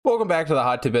Welcome back to the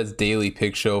Hot Tip Bets Daily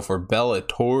Pick Show for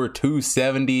Bellator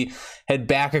 270. Head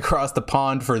back across the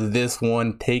pond for this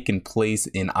one, taking place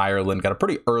in Ireland. Got a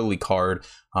pretty early card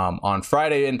on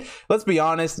Friday, and let's be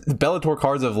honest, the Bellator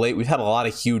cards of late, we've had a lot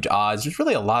of huge odds. There's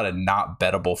really a lot of not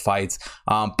bettable fights,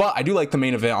 but I do like the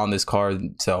main event on this card,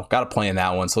 so got to play in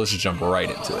that one. So let's just jump right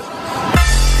into it.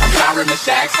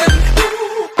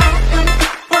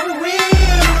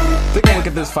 Taking a look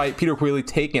at this fight, Peter Queally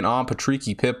taking on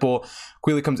Patricky Pitbull.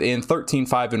 Queally comes in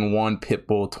 13-5-1,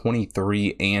 Pitbull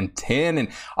 23-10, and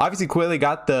obviously Queally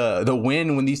got the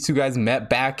win when these two guys met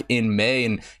back in May.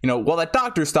 And while that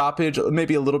doctor stoppage may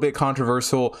be a little bit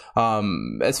controversial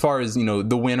as far as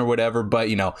the win or whatever, but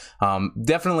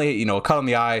definitely a cut on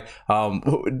the eye.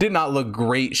 Did not look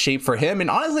great shape for him, and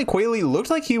honestly Queally looked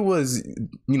like he was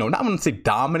not going to say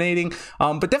dominating,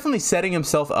 but definitely setting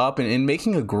himself up and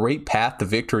making a great path to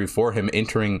victory for him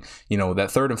entering that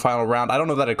third and final round. I don't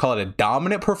know that I'd call it a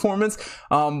dominant performance,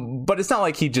 but it's not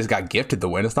like he just got gifted the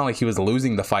win. It's not like he was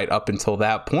losing the fight up until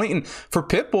that point. And for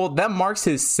Pitbull, that marks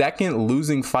his second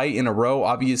losing fight in a row.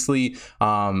 Obviously,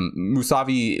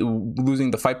 Musavi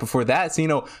losing the fight before that.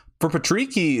 So, for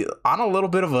Patricky, on a little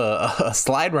bit of a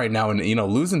slide right now, and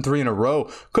losing 3 in a row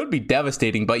could be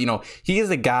devastating. But he is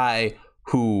a guy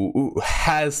who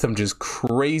has some just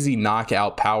crazy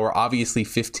knockout power. Obviously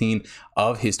 15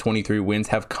 of his 23 wins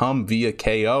have come via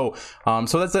KO.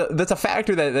 So that's a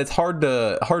factor that's hard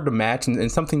to match,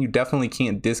 and something you definitely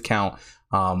can't discount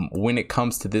when it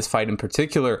comes to this fight in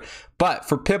particular. But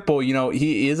for Pitbull,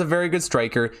 he is a very good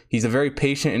striker. He's a very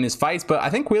patient in his fights, but I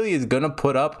think Queally is going to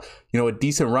put up, a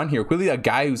decent run here. Queally, a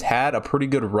guy who's had a pretty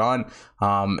good run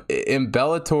in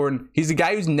Bellator, and he's a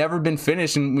guy who's never been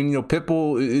finished. And when,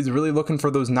 Pitbull is really looking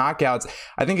for those knockouts,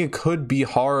 I think it could be a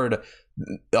hard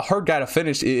guy to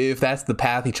finish if that's the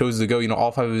path he chose to go.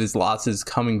 All 5 of his losses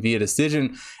coming via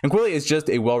decision. And Queally is just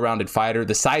a well-rounded fighter.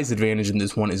 The size advantage in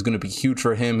this one is going to be huge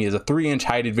for him. He has a 3-inch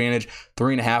height advantage,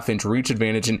 3.5-inch reach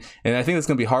advantage, and I think it's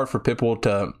going to be hard for Pitbull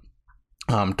to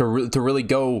really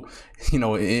go,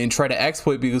 and try to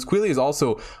exploit, because Queally is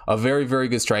also a very, very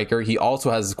good striker. He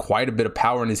also has quite a bit of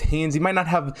power in his hands. He might not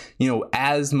have,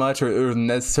 as much or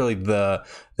necessarily the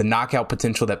knockout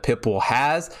potential that Pitbull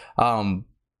has,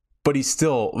 but he's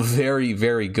still very,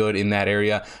 very good in that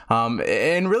area.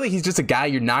 And really, he's just a guy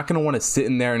you're not going to want to sit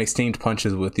in there and exchange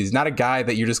punches with. He's not a guy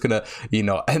that you're just going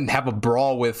to, and have a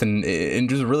brawl with and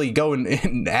just really go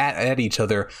and at each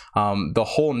other the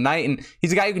whole night. And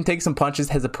he's a guy who can take some punches,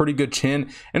 has a pretty good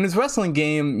chin. And his wrestling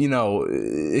game,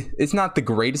 it's not the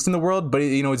greatest in the world, but,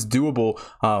 it's doable.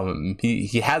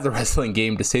 He has a wrestling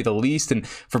game, to say the least. And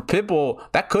for Pitbull,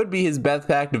 that could be his best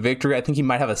path to victory. I think he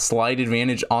might have a slight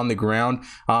advantage on the ground.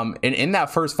 And in that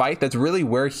first fight, that's really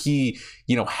where he,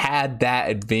 had that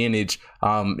advantage.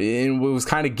 And what was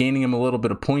kind of gaining him a little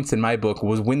bit of points in my book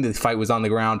was when the fight was on the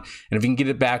ground. And if he can get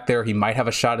it back there, he might have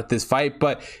a shot at this fight.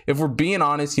 But if we're being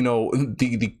honest,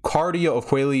 the cardio of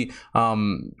Queally,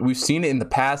 we've seen it in the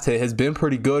past. It has been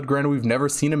pretty good. Granted, we've never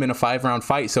seen him in a 5-round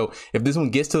fight. So if this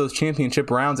one gets to those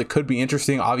championship rounds, it could be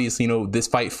interesting. Obviously, this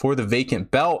fight for the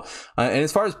vacant belt. And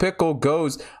as far as Pitbull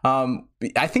goes,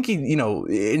 I think he,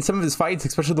 in some of his fights,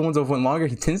 especially the ones that went longer,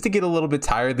 he tends to get a little bit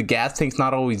tired. The gas tank's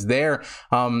not always there.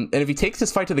 And if he takes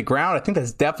this fight to the ground, I think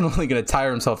that's definitely going to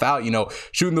tire himself out.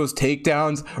 Shooting those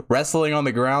takedowns, wrestling on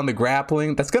the ground, the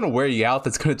grappling, that's going to wear you out.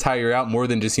 That's going to tire you out more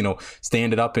than just,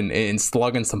 standing up and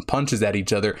slugging some punches at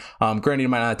each other. Granted, he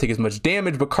might not take as much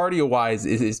damage, but cardio-wise,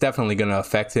 is definitely going to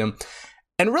affect him.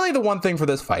 And really the one thing for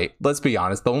this fight, let's be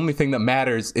honest, the only thing that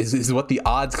matters is what the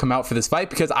odds come out for this fight,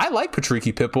 because I like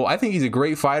Patricky Pitbull. I think he's a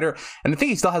great fighter, and I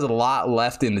think he still has a lot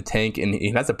left in the tank, and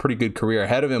he has a pretty good career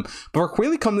ahead of him. But where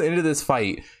Queally comes into this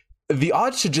fight, the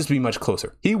odds should just be much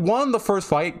closer. He won the first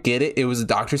fight, get it. It was a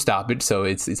doctor stoppage, so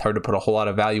it's hard to put a whole lot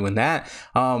of value in that.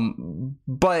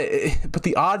 But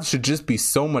the odds should just be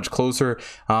so much closer,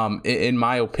 in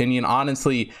my opinion.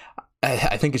 Honestly,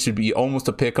 I think it should be almost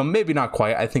a pick 'em. Maybe not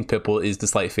quite. I think Pitbull is the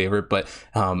slight favorite, but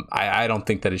I don't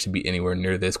think that it should be anywhere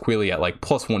near this. Queally at like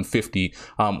plus 150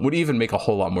 would even make a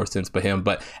whole lot more sense for him.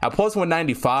 But at plus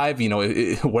 195,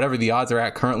 whatever the odds are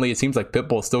at currently, it seems like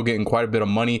Pitbull is still getting quite a bit of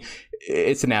money.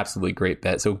 It's an absolutely great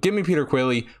bet. So give me Peter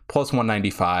Queally plus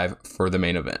 195 for the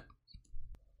main event.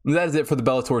 That is it for the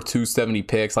Bellator 270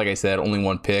 picks. Like I said, only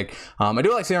one pick. I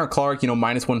do like Sarah Clark,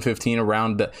 minus 115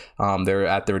 around there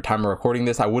at the time of recording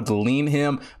this. I would lean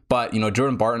him, But,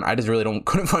 Jordan Barton, I just really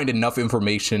couldn't find enough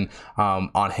information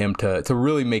on him to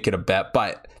really make it a bet.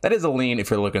 But that is a lean if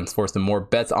you're looking for some more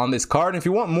bets on this card. And if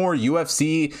you want more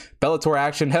UFC, Bellator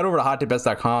action, head over to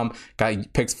hottipbets.com.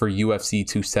 Got picks for UFC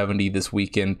 270 this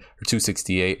weekend, or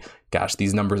 268. Gosh,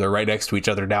 these numbers are right next to each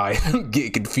other now. I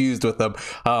get confused with them.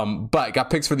 But got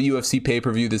picks for the UFC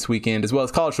pay-per-view this weekend, as well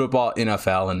as college football,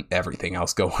 NFL, and everything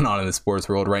else going on in the sports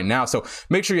world right now. So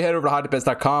make sure you head over to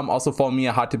hottipbets.com. Also follow me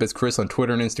at hottipbetschris on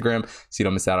Twitter and Instagram so you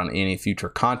don't miss out on any future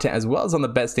content, as well as on the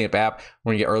BetStamp app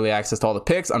where you get early access to all the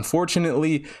picks.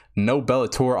 Unfortunately, no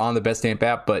Bellator on the BetStamp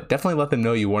app, but definitely let them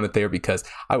know you want it there because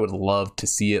I would love to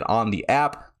see it on the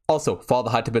app. Also, follow the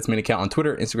Hot Tip Bets main account on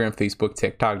Twitter, Instagram, Facebook,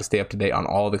 TikTok to stay up to date on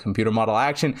all the computer model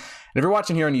action. And if you're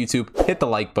watching here on YouTube, hit the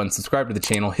like button, subscribe to the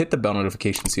channel, hit the bell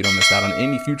notification so you don't miss out on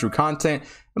any future content.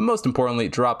 And most importantly,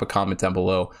 drop a comment down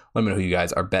below. Let me know who you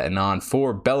guys are betting on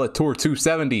for Bellator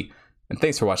 270. And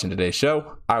thanks for watching today's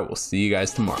show. I will see you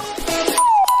guys tomorrow.